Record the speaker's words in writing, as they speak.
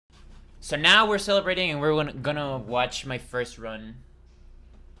So now we're celebrating and we're gonna watch my first run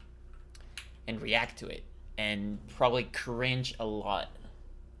and react to it and probably cringe a lot.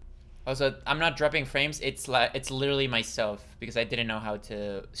 Also, I'm not dropping frames. It's literally myself because I didn't know how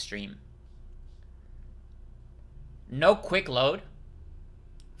to stream. No quick load.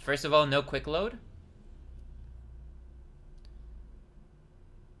 First of all, no quick load.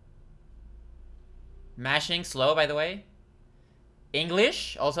 Mashing slow, by the way.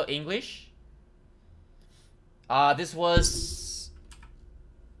 English, also English. This was,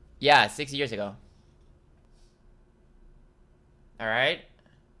 yeah, 6 years ago. All right.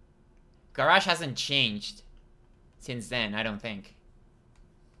 Garage hasn't changed since then, I don't think.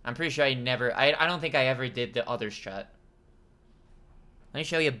 I'm pretty sure I don't think I ever did the other strat. Let me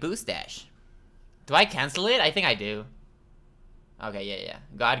show you a boost dash. Do I cancel it? I think I do. Okay, yeah.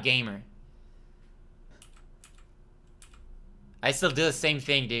 God Gamer. I still do the same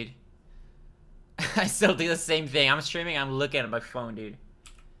thing, dude. I still do the same thing. I'm streaming, I'm looking at my phone, dude.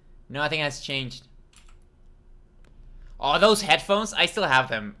 Nothing has changed. Oh, those headphones, I still have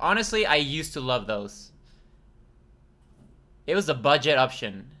them. Honestly, I used to love those. It was a budget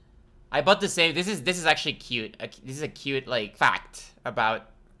option. I bought the same. This is actually cute. This is a cute like fact about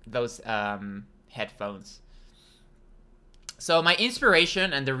those headphones. So my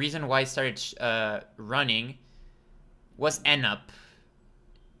inspiration and the reason why I started running was Enup.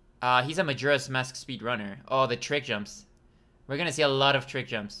 He's a Majora's Mask speedrunner. Oh, the trick jumps. We're gonna see a lot of trick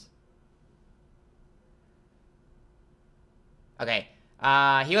jumps. Okay.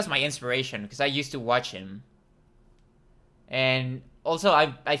 He was my inspiration because I used to watch him. And also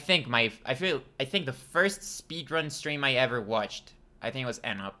I think the first speedrun stream I ever watched, I think it was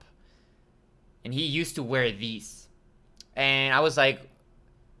Enup. And he used to wear these. And I was like,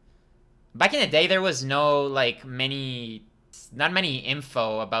 back in the day there was no like not many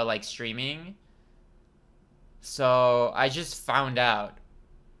info about like streaming. So I just found out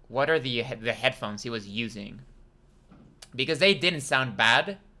what are the headphones he was using. Because they didn't sound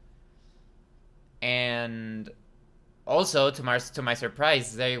bad. And also, to my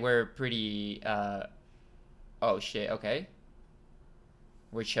surprise, they were pretty, oh shit, okay.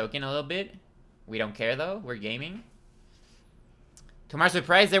 We're choking a little bit. We don't care though, we're gaming. To my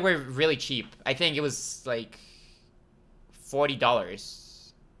surprise, they were really cheap. I think it was like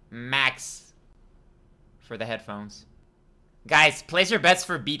 $40 max for the headphones. Guys, place your bets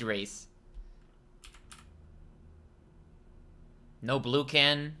for Beat Race. No blue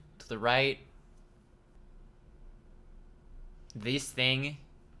can to the right. This thing.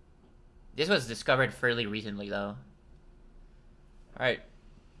 This was discovered fairly recently though. Alright.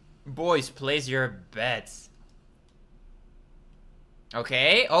 Boys, place your bets.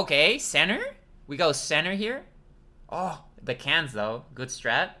 Okay, center? We go center here? Oh, the cans though. Good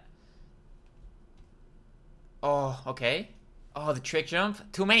strat. Oh, okay. Oh, the trick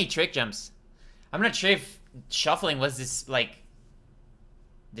jump? Too many trick jumps. I'm not sure if shuffling was this, like,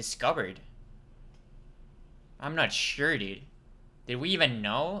 discovered. I'm not sure, dude. Did we even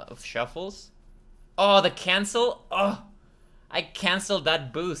know of shuffles? Oh, the cancel? Oh, I canceled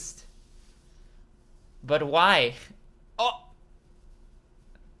that boost. But why? Oh.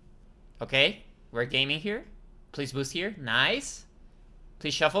 Okay, we're gaming here. Please boost here. Nice.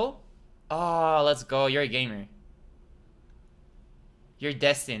 Please shuffle. Oh, let's go. You're a gamer. You're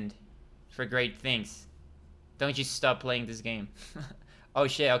destined for great things. Don't you stop playing this game. Oh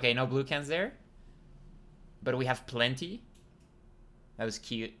shit, okay, no blue cans there. But we have plenty. That was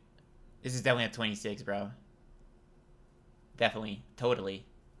cute. This is definitely a 26, bro. Definitely. Totally.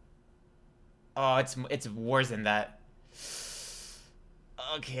 Oh, it's worse than that.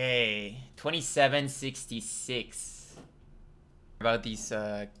 Okay. 2766. About these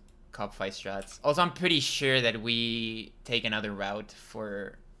cup fight strats. Also, I'm pretty sure that we take another route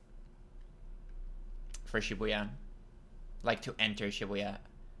for Shibuya. Like to enter Shibuya.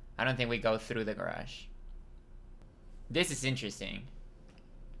 I don't think we go through the garage. This is interesting.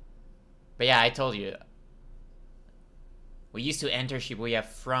 But yeah, I told you. We used to enter Shibuya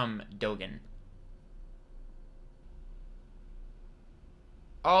from Dogen.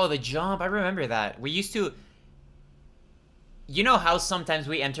 Oh, the jump. I remember that. We used to... You know how sometimes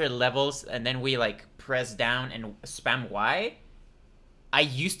we enter levels and then we like press down and spam Y? I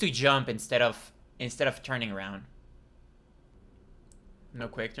used to jump instead of turning around. No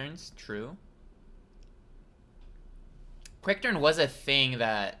quick turns, true. Quick turn was a thing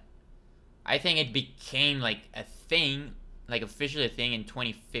that I think it became like a thing, like officially a thing in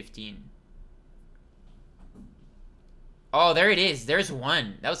 2015. Oh, there it is. There's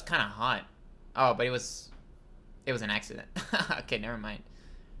one. That was kind of hot. Oh, but it was an accident. Okay, never mind.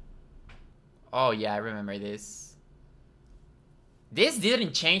 Oh yeah, I remember this. This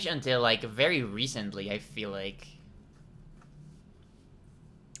didn't change until like very recently, I feel like.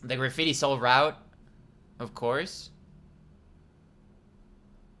 The graffiti soul route, of course.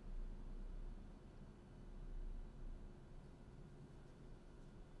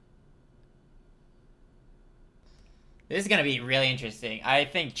 This is gonna be really interesting. I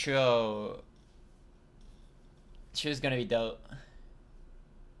think Chuo's gonna be dope.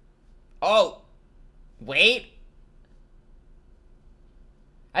 Oh! Wait!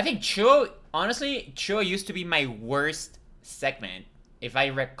 I think Chuo, honestly, Chuo used to be my worst segment, if I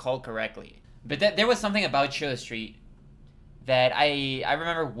recall correctly. But there was something about Chuo Street that I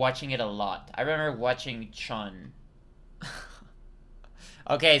remember watching it a lot. I remember watching Chun.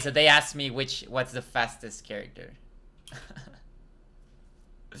 Okay, so they asked me what's the fastest character.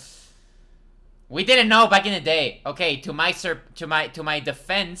 We didn't know back in the day. Okay, to my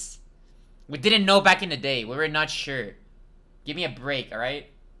defense, we didn't know back in the day. We were not sure. Give me a break, all right?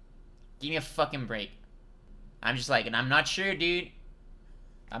 Give me a fucking break. I'm just like, and I'm not sure, dude.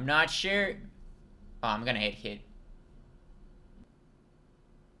 I'm not sure. Oh, I'm gonna hit.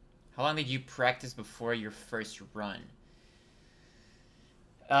 How long did you practice before your first run?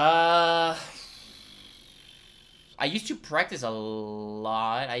 I used to practice a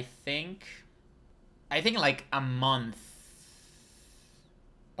lot, I think. I think like a month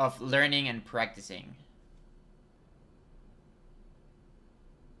of learning and practicing.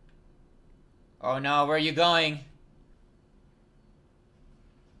 Oh no, where are you going?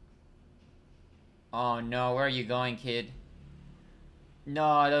 Oh no, where are you going, kid?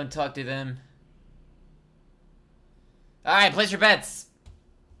 No, don't talk to them. Alright, place your bets.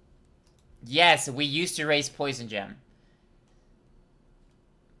 Yes, we used to race Poison Gem.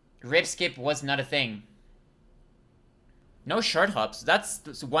 Rip skip was not a thing. No short hops.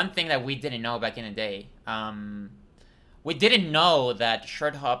 That's one thing that we didn't know back in the day. We didn't know that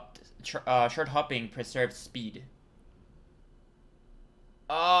short hopping preserved speed.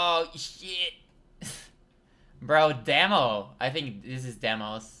 Oh shit, bro! Demo. I think this is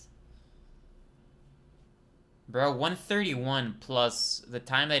demos. Bro, 131 plus the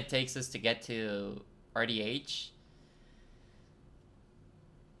time that it takes us to get to RDH.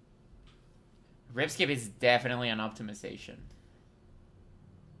 Ripskip is definitely an optimization.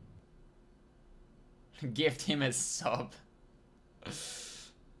 Gift him a sub.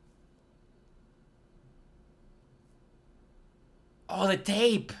 Oh, the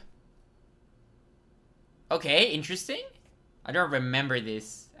tape! Okay, interesting. I don't remember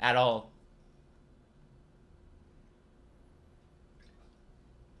this at all.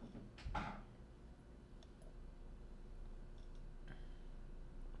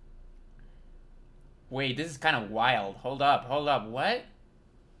 Wait, this is kind of wild. Hold up, what?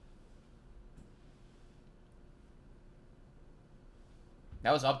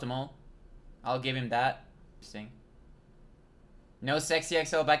 That was optimal. I'll give him that. Interesting. No sexy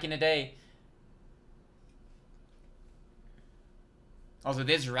XL back in the day. Also,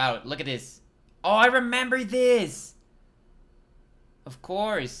 this route. Look at this. Oh, I remember this. Of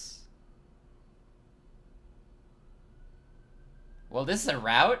course. Well, this is a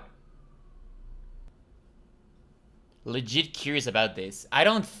route. Legit curious about this. I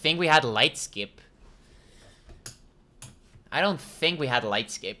don't think we had light skip. I don't think we had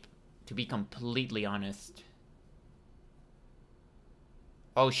light skip, to be completely honest.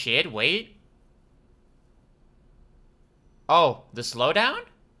 Oh shit, wait. Oh, the slowdown?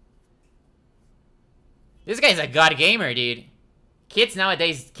 This guy's a god gamer, dude. Kids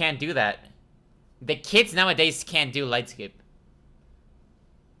nowadays can't do that. The kids nowadays can't do light skip.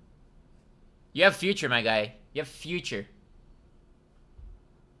 You have future, my guy. You have future.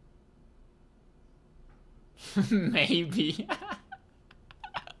 Maybe.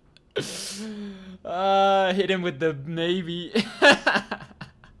 Hit him with the maybe.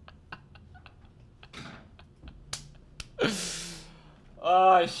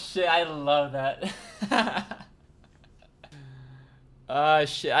 Oh shit, I love that. Oh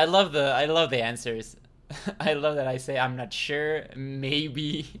shit, I love the answers. I love that I say I'm not sure,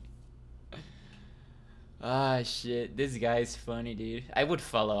 maybe. Ah, shit. This guy's funny, dude. I would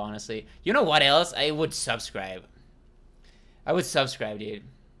follow, honestly. You know what else? I would subscribe. I would subscribe, dude.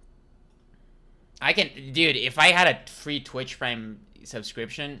 I can... Dude, if I had a free Twitch Prime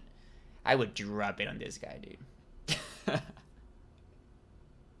subscription, I would drop it on this guy, dude.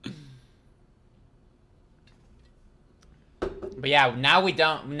 But yeah, now we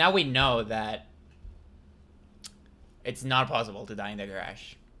don't... Now we know that it's not possible to die in the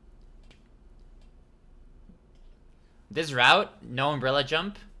garage. This route, no umbrella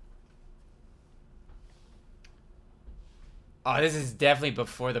jump. Oh, this is definitely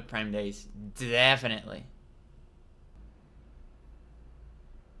before the Prime days. Definitely.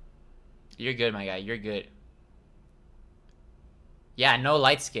 You're good, my guy. You're good. Yeah, no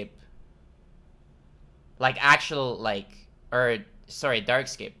light skip. Like actual, like, or sorry, dark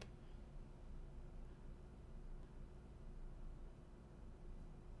skip.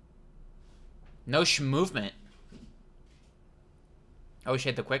 No movement. Oh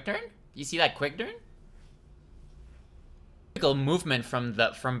shit, the quick turn? You see that quick turn? Movement from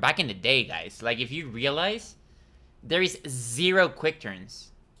back in the day, guys. Like, if you realize, there is zero quick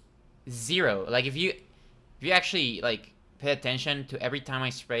turns. Zero. Like, if you actually, like, pay attention to every time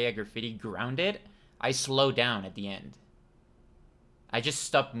I spray a graffiti grounded, I slow down at the end. I just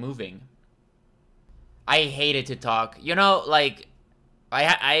stop moving. I hated to talk. You know, like,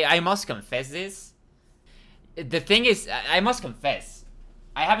 I must confess this. The thing is, I must confess.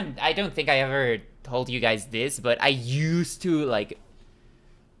 I don't think I ever told you guys this, but I used to, like,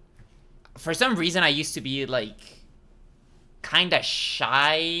 for some reason I used to be, like, kind of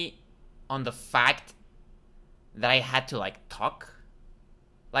shy on the fact that I had to, like, talk.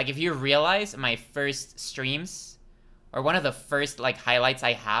 Like, if you realize, my first streams, or one of the first, like, highlights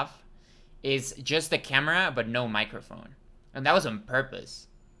I have, is just the camera, but no microphone. And that was on purpose.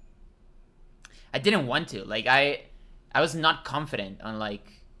 I didn't want to. Like, I was not confident on, like,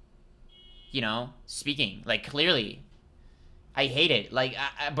 you know, speaking. Like, clearly. I hate it. Like,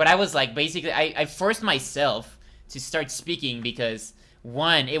 but I was, like, basically, I forced myself to start speaking because,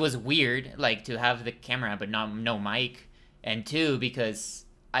 one, it was weird, like, to have the camera but no mic. And two, because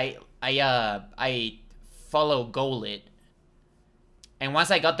I follow Golit. And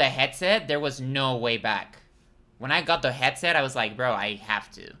once I got the headset, there was no way back. When I got the headset, I was like, bro, I have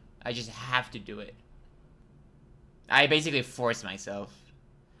to. I just have to do it. I basically forced myself.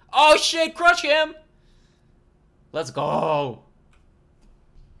 Oh shit, crush him! Let's go.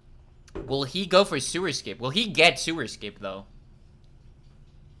 Will he go for sewer skip? Will he get sewer skip though?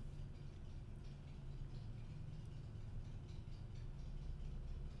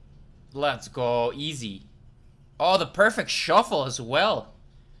 Let's go, easy. Oh, the perfect shuffle as well.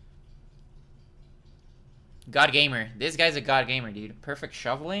 God gamer. This guy's a god gamer, dude. Perfect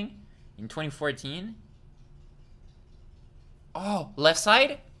shuffling in 2014. Oh, left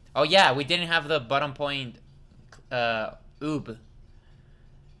side? Oh yeah, we didn't have the bottom point oob.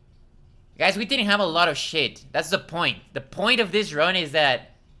 Guys, we didn't have a lot of shit. That's the point. The point of this run is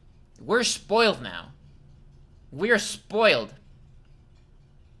that we're spoiled now. We're spoiled.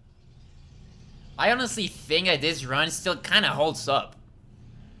 I honestly think that this run still kind of holds up.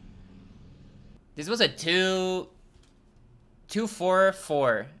 This was a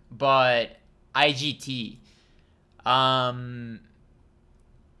 2-4-4, but IGT.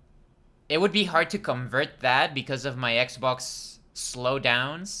 It would be hard to convert that because of my Xbox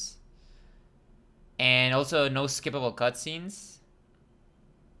slowdowns. And also no skippable cutscenes.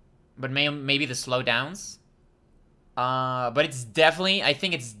 But maybe the slowdowns. But it's definitely, I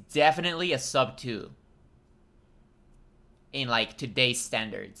think it's definitely a sub 2. In, like, today's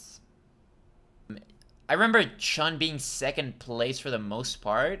standards. I remember Chun being second place for the most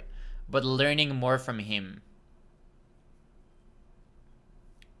part, but learning more from him.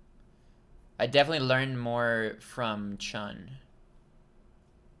 I definitely learned more from Chun.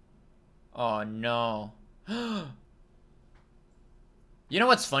 Oh no. You know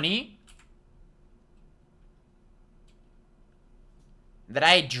what's funny? That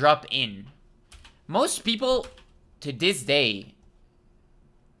I drop in. Most people to this day,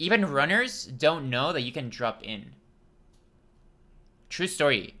 even runners, don't know that you can drop in. True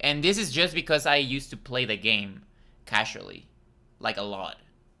story. And this is just because I used to play the game casually. Like, a lot.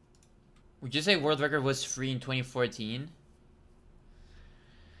 Would you say world record was free in 2014?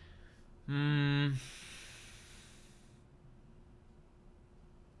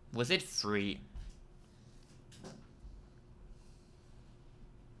 Was it free?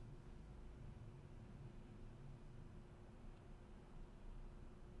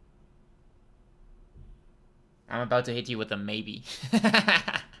 I'm about to hit you with a maybe.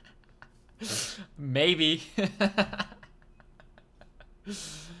 Maybe.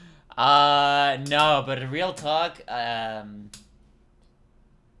 No, but real talk,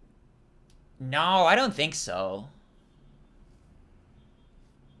 no, I don't think so.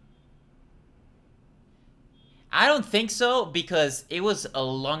 I don't think so because it was a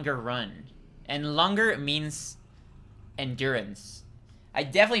longer run. And longer means endurance. I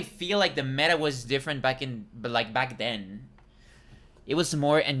definitely feel like the meta was different back then. It was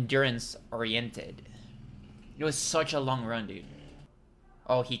more endurance oriented. It was such a long run, dude.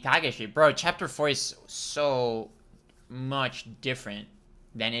 Oh, Hikageshi. Bro, chapter 4 is so much different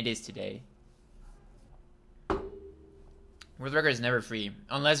than it is today. World record is never free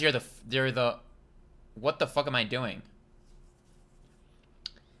unless you're the. What the fuck am I doing?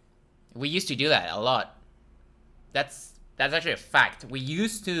 We used to do that a lot. That's actually a fact. We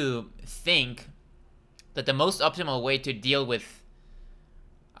used to think that the most optimal way to deal with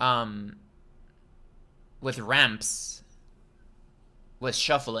ramps was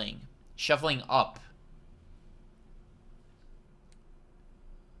shuffling up.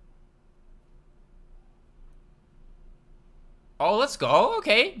 Oh, let's go.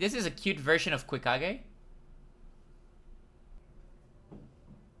 Okay, this is a cute version of Quikage.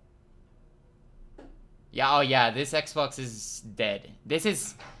 Yeah, oh yeah, this Xbox is dead.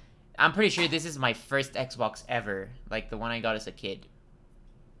 I'm pretty sure this is my first Xbox ever. Like, the one I got as a kid.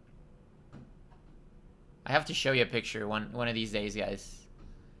 I have to show you a picture one of these days, guys.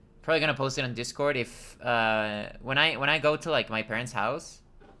 Probably gonna post it on Discord if, when I go to, like, my parents' house.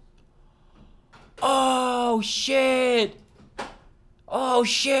 Oh, shit! Oh,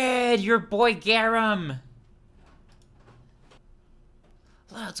 shit! Your boy Garam!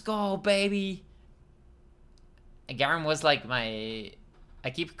 Let's go, baby! Garam was like my... I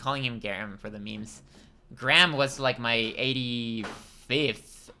keep calling him Garam for the memes. Graham was like my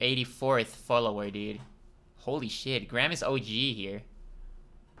 85th, 84th follower, dude. Holy shit, Graham is OG here.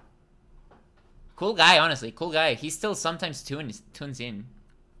 Cool guy, honestly, cool guy. He still sometimes tunes in.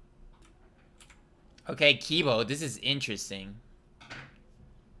 Okay, Kibo, this is interesting.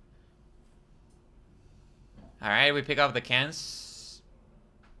 Alright, we pick up the cans.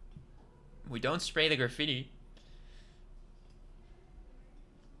 We don't spray the graffiti.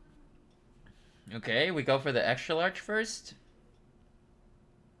 Okay, we go for the extra large first.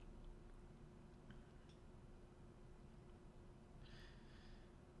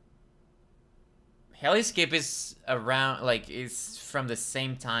 Heli-skip is around, like, is from the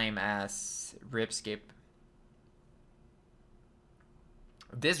same time as Rip-skip.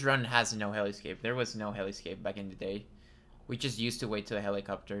 This run has no heli-skip. There was no heli-skip back in the day. We just used to wait to the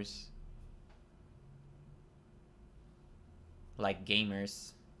helicopters. Like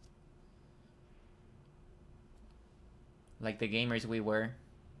gamers. Like the gamers we were.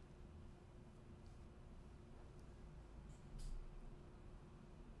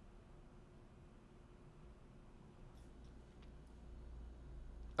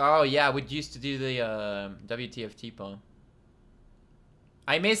 Oh yeah, we used to do the WTF T-Paw.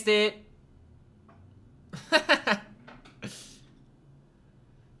 I missed it!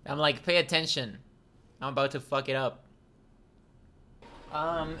 I'm like, pay attention. I'm about to fuck it up.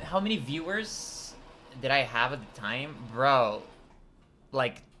 How many viewers did I have at the time? Bro,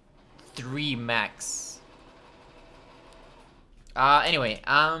 like 3 max. Anyway,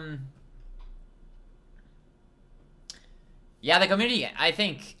 yeah, the community, I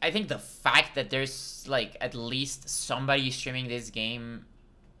think the fact that there's like at least somebody streaming this game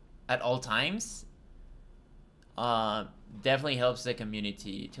at all times definitely helps the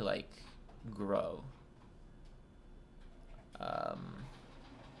community to like grow.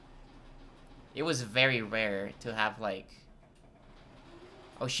 It was very rare to have like,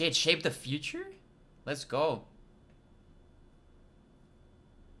 oh shit, Shape the Future? Let's go.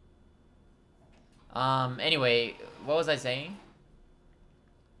 Anyway, what was I saying?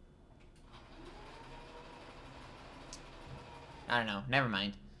 I don't know, never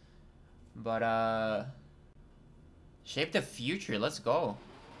mind. But, Shape the Future, let's go.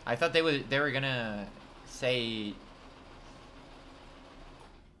 I thought they were gonna say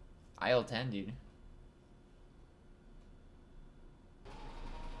Aisle 10, dude.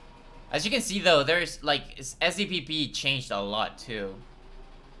 As you can see though, there's like, SDPP changed a lot too.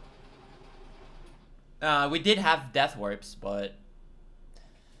 We did have death warps, but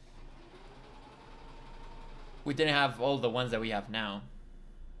we didn't have all the ones that we have now.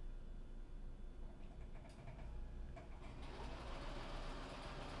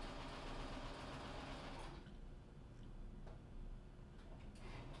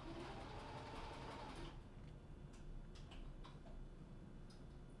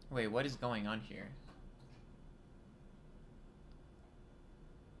 Wait, what is going on here?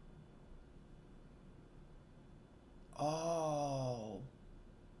 Oh.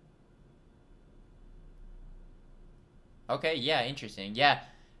 Okay, yeah, interesting. Yeah,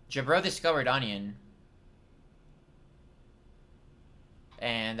 Jabro discovered Onion.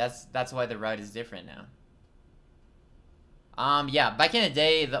 And that's why the route is different now. Yeah, back in the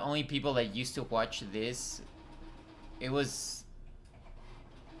day, the only people that used to watch this, it was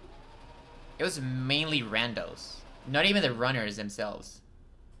mainly randos. Not even the runners themselves.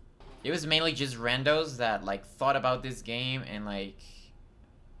 It was mainly just randos that like thought about this game and like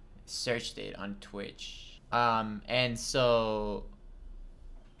searched it on Twitch. And so,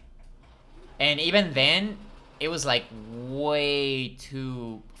 and even then, it was like way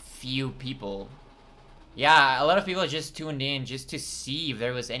too few people. Yeah, a lot of people just tuned in just to see if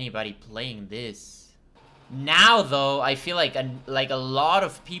there was anybody playing this. Now though, I feel like a lot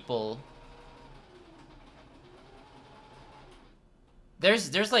of people.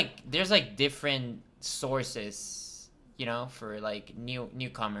 There's like different sources, you know, for like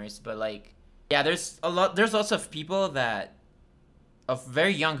newcomers, but like yeah, there's lots of people that of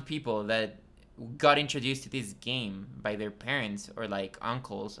very young people that got introduced to this game by their parents or like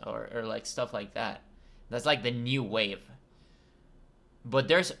uncles or like stuff like that. That's like the new wave. But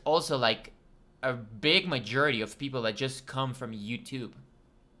there's also like a big majority of people that just come from YouTube.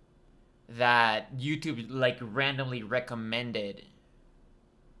 That YouTube like randomly recommended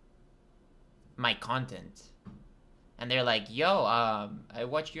my content. And they're like, yo, I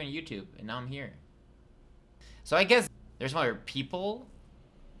watched you on YouTube and now I'm here. So I guess there's more people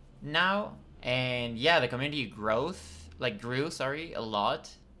now. And yeah, the community grew, sorry, a lot.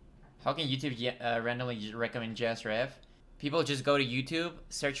 How can YouTube randomly recommend JSRF? People just go to YouTube,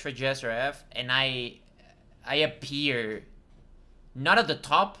 search for JSRF, and I appear not at the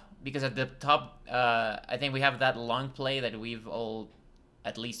top, because at the top, I think we have that long play that we've all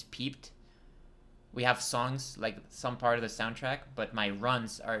at least peeped. We have songs, like some part of the soundtrack, but my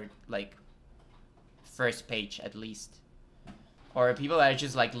runs are like first page at least. Or people that are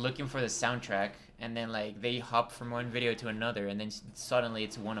just like looking for the soundtrack and then like they hop from one video to another and then suddenly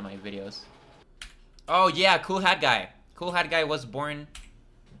it's one of my videos. Oh yeah, Cool Hat Guy. Cool Hat Guy was born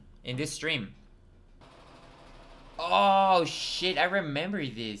in this stream. Oh shit, I remember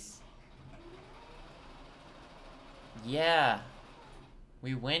this. Yeah.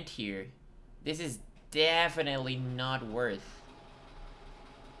 We went here. This is definitely not worth.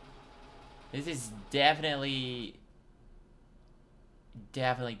 This is definitely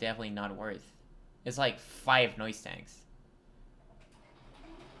not worth. It's like 5 noise tanks.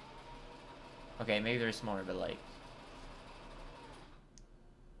 Okay, maybe there's more, but like...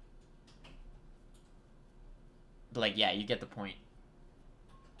 yeah, you get the point.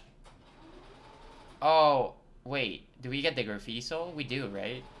 Oh, wait. Do we get the graffiti soul? We do,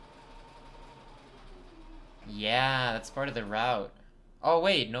 right? Yeah, that's part of the route. Oh,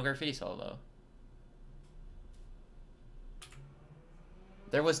 wait. No graffiti soul, though.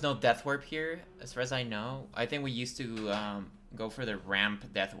 There was no death warp here, as far as I know. I think we used to go for the ramp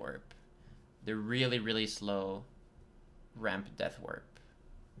death warp. The really, really slow ramp death warp.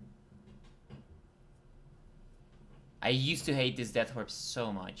 I used to hate this death warp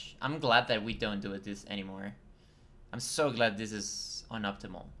so much. I'm glad that we don't do this anymore. I'm so glad this is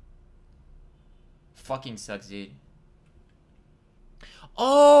unoptimal. Fucking sucks, dude.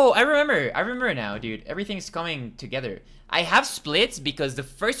 Oh, I remember now, dude. Everything's coming together. I have splits because the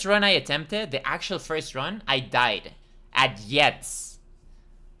first run I attempted, the actual first run, I died at Jets.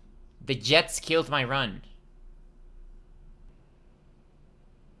 The Jets killed my run.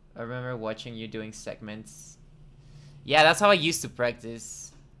 I remember watching you doing segments. Yeah, that's how I used to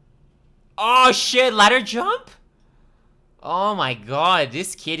practice. Oh shit, ladder jump? Oh my god,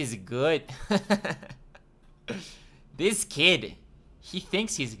 this kid is good. This kid, he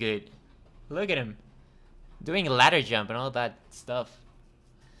thinks he's good. Look at him. Doing ladder jump and all that stuff.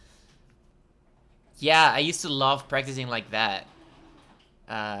 Yeah, I used to love practicing like that.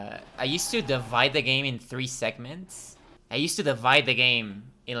 I used to divide the game in 3 segments. I used to divide the game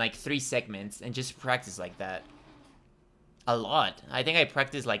in like 3 segments and just practice like that. A lot. I think I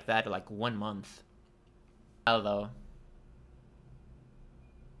practiced like that like 1 month. Although.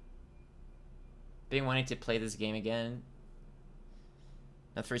 Been wanting to play this game again.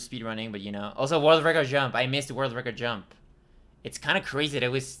 Not for speedrunning, but you know. Also, world record jump. I missed world record jump. It's kind of crazy that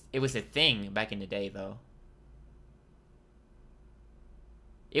it was a thing back in the day, though.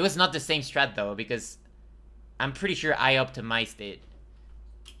 It was not the same strat, though, because I'm pretty sure I optimized it.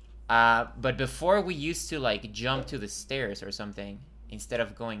 But before we used to, like, jump to the stairs or something, instead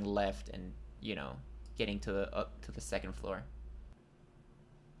of going left and, you know, getting to the up to the 2nd floor.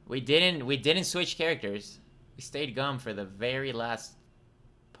 We didn't switch characters. We stayed gum for the very last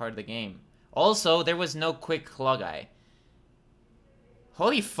part of the game. Also, there was no quick claw guy.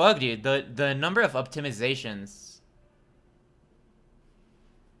 Holy fuck, dude. The number of optimizations.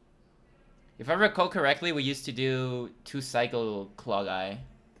 If I recall correctly, we used to do 2 cycle claw guy.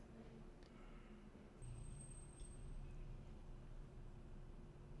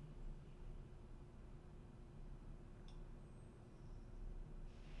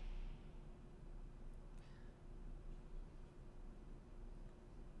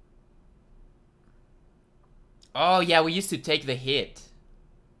 Oh yeah, we used to take the hit.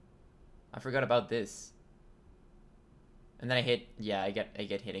 I forgot about this. And then I hit. Yeah, I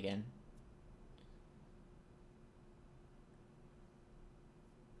get hit again.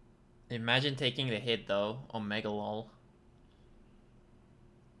 Imagine taking the hit though. Omega lol.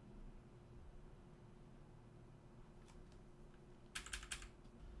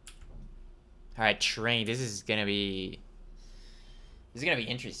 Alright, train. This is gonna be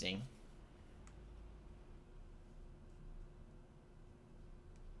interesting.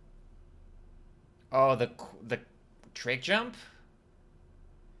 Oh, the trick jump?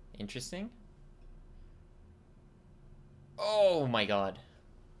 Interesting. Oh my god.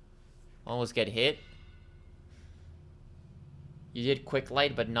 Almost get hit. You did quick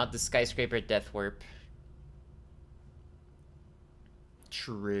light, but not the skyscraper death warp.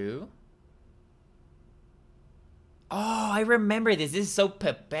 True. Oh, I remember this. This is so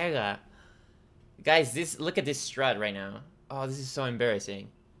pepega. Guys, look at this strat right now. Oh, this is so embarrassing.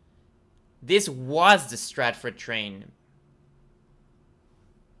 This was the strat for train.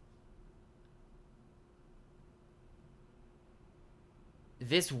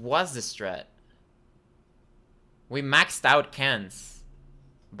 This was the strat. We maxed out cans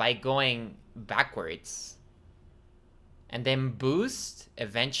by going backwards. And then boost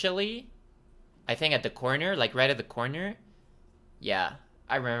eventually. I think at the corner, like right at the corner. Yeah,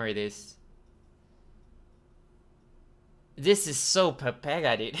 I remember this. This is so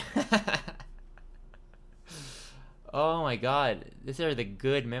pepega, dude. Oh my god. These are the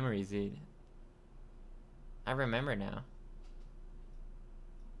good memories, dude. I remember now.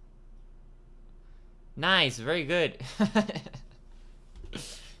 Nice, very good.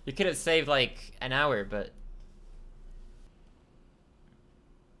 You could have saved like an hour, but...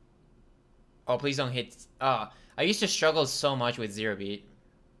 Oh, please don't hit... Oh, I used to struggle so much with Zero Beat.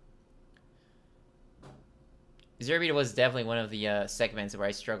 Zero Beat was definitely one of the segments where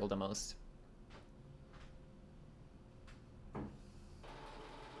I struggled the most.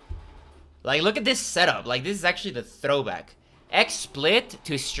 Like, look at this setup. Like, this is actually the throwback. X split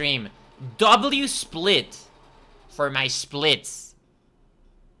to stream. W split for my splits.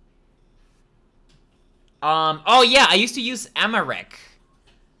 Oh yeah, I used to use Amarek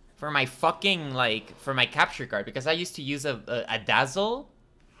for my fucking, like, for my capture card, because I used to use a Dazzle.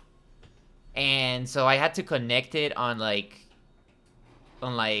 And so I had to connect it on, like,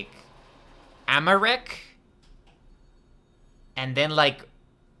 Amarek. And then, like,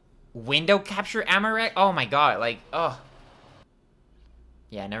 window capture Amarek. Oh my god, like, oh.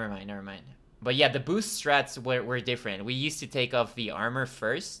 Yeah, never mind. But yeah, the boost strats were different. We used to take off the armor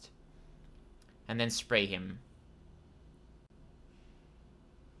first, and then spray him.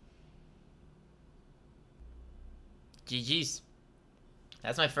 GG's.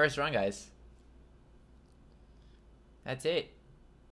 That's my first run, guys. That's it.